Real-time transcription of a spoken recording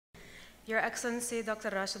Your Excellency,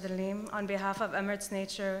 Dr. Rashid Al-Neem, on behalf of Emirates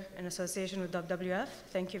Nature in association with WWF,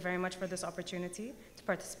 thank you very much for this opportunity to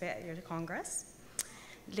participate at your Congress.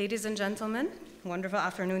 Ladies and gentlemen, wonderful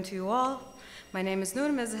afternoon to you all. My name is Nour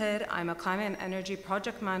Mezher. I'm a Climate and Energy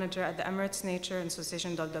Project Manager at the Emirates Nature in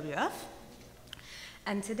association with WWF.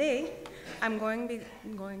 And today, I'm going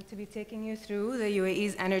to be taking you through the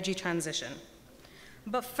UAE's energy transition.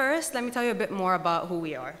 But first, let me tell you a bit more about who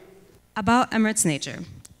we are. About Emirates Nature.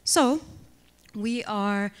 So, we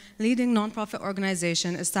are a leading nonprofit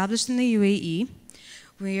organization established in the UAE.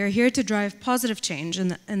 We are here to drive positive change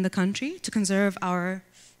in the country to conserve our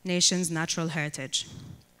nation's natural heritage.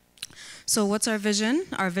 So what's our vision?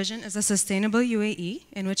 Our vision is a sustainable UAE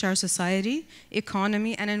in which our society,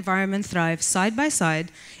 economy, and environment thrive side by side,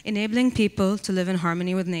 enabling people to live in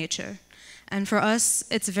harmony with nature. And for us,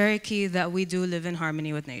 it's very key that we do live in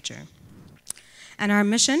harmony with nature. And our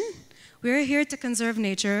mission? We're here to conserve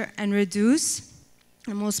nature and reduce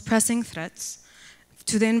the most pressing threats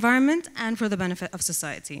to the environment and for the benefit of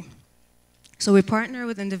society. So we partner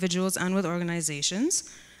with individuals and with organizations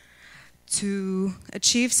to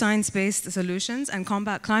achieve science-based solutions and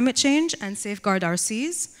combat climate change and safeguard our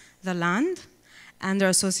seas, the land, and their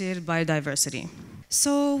associated biodiversity.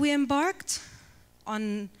 So we embarked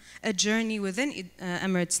on a journey within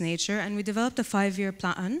Emirates Nature, and we developed a 5-year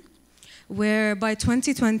plan where by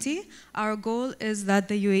 2020, our goal is that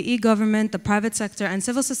the UAE government, the private sector, and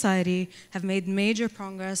civil society have made major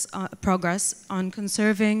progress on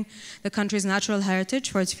conserving the country's natural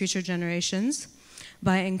heritage for its future generations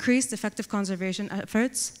by increased effective conservation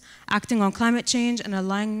efforts, acting on climate change, and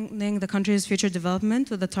aligning the country's future development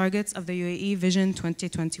with the targets of the UAE Vision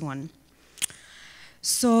 2021.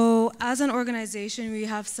 So as an organization, we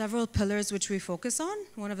have several pillars which we focus on.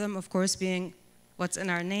 One of them, of course, being what's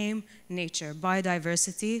in our name, nature,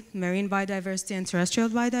 biodiversity, marine biodiversity, and terrestrial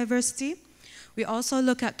biodiversity. We also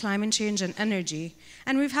look at climate change and energy.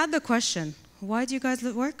 And we've had the question, why do you guys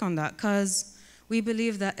work on that? Because we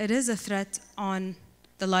believe that it is a threat on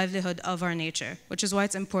the livelihood of our nature, which is why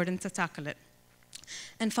it's important to tackle it.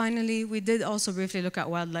 And finally, we did also briefly look at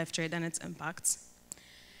wildlife trade and its impacts.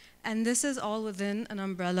 And this is all within an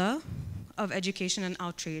umbrella of education and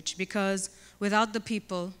outreach, because without the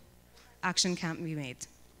people, action can't be made.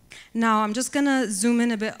 Now, I'm just gonna zoom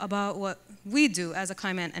in a bit about what we do as a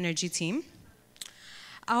climate and energy team.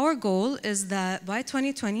 Our goal is that by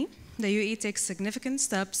 2020, the UAE takes significant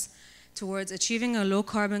steps towards achieving a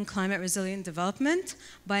low-carbon, climate-resilient development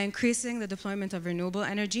by increasing the deployment of renewable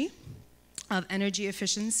energy, of energy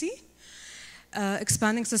efficiency,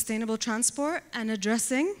 expanding sustainable transport, and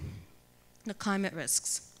addressing the climate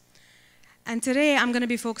risks. And today, I'm going to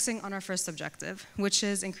be focusing on our first objective, which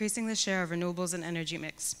is increasing the share of renewables in energy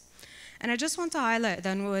mix. And I just want to highlight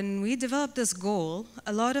that when we developed this goal,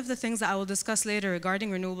 a lot of the things that I will discuss later regarding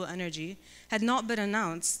renewable energy had not been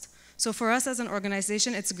announced. So for us as an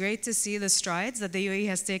organization, it's great to see the strides that the UAE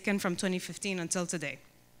has taken from 2015 until today.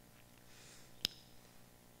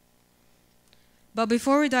 But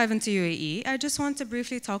before we dive into UAE, I just want to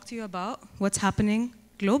briefly talk to you about what's happening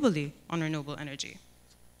globally on renewable energy.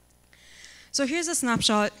 So here's a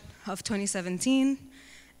snapshot of 2017.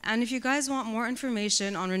 And if you guys want more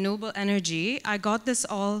information on renewable energy, I got this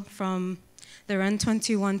all from the REN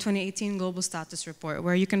 21 2018 Global Status Report,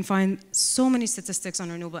 where you can find so many statistics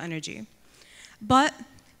on renewable energy. But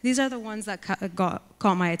these are the ones that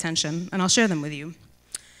caught my attention, and I'll share them with you.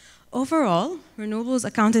 Overall, renewables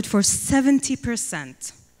accounted for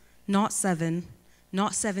 70%, not 7,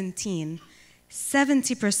 not 17,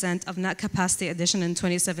 70% of net capacity addition in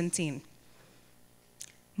 2017.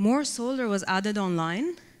 More solar was added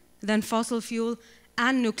online than fossil fuel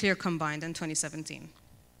and nuclear combined in 2017.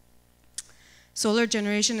 Solar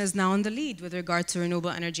generation is now in the lead with regard to renewable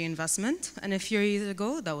energy investment, and a few years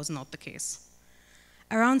ago, that was not the case.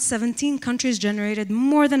 Around 17 countries generated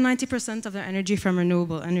more than 90% of their energy from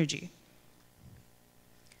renewable energy.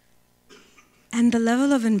 And the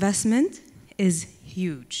level of investment is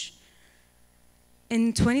huge.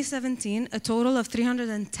 In 2017, a total of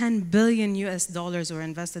 $310 billion were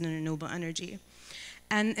invested in renewable energy.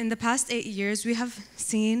 And in the past 8 years, we have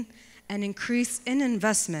seen an increase in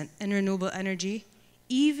investment in renewable energy,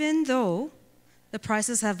 even though the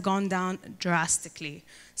prices have gone down drastically,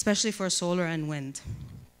 especially for solar and wind.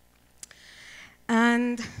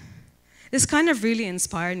 And this kind of really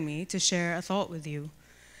inspired me to share a thought with you.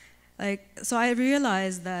 So I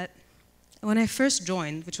realized that when I first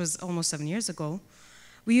joined, which was almost 7 years ago,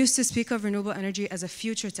 we used to speak of renewable energy as a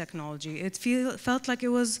future technology. It felt like it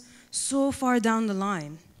was so far down the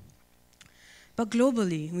line. But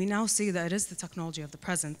globally, we now see that it is the technology of the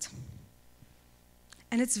present.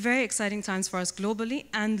 And it's very exciting times for us globally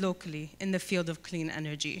and locally in the field of clean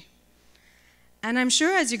energy. And I'm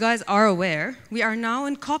sure, as you guys are aware, we are now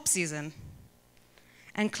in COP season.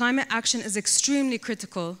 And climate action is extremely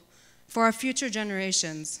critical for our future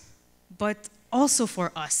generations, but also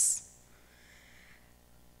for us.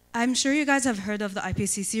 I'm sure you guys have heard of the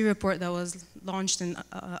IPCC report that was launched in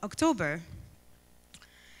October.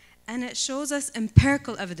 And it shows us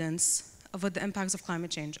empirical evidence of what the impacts of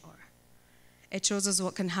climate change are. It shows us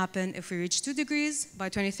what can happen if we reach 2 degrees by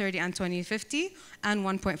 2030 and 2050, and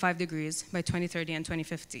 1.5 degrees by 2030 and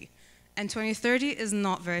 2050. And 2030 is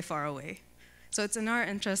not very far away. So it's in our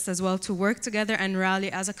interest as well to work together and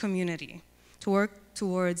rally as a community to work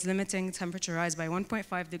towards limiting temperature rise by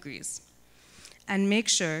 1.5 degrees and make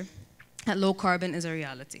sure that low carbon is a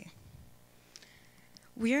reality.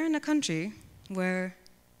 We are in a country where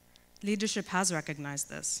leadership has recognized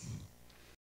this.